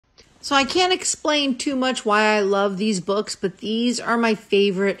So I can't explain too much why I love these books, but these are my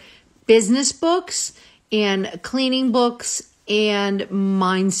favorite business books and cleaning books and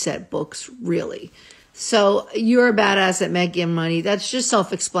mindset books, really. So you're a badass at making money. That's just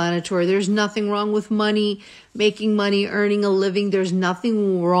self-explanatory. There's nothing wrong with money, making money, earning a living. There's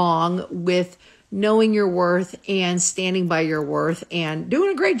nothing wrong with knowing your worth and standing by your worth and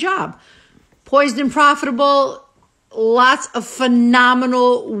doing a great job. Poised and Profitable, lots of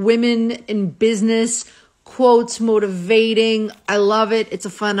phenomenal women in business, quotes, motivating. I love it. It's a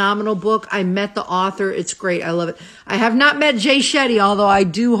phenomenal book. I met the author. It's great. I love it. I have not met Jay Shetty, although I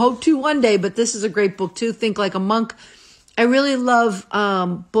do hope to one day, but this is a great book too. Think Like a Monk. I really love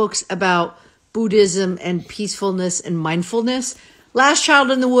books about Buddhism and peacefulness and mindfulness. Last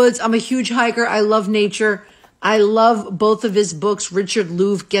Child in the Woods. I'm a huge hiker. I love nature. I love both of his books. Richard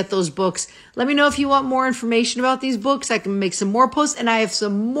Louv, get those books. Let me know if you want more information about these books. I can make some more posts, and I have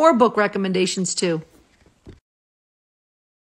some more book recommendations too.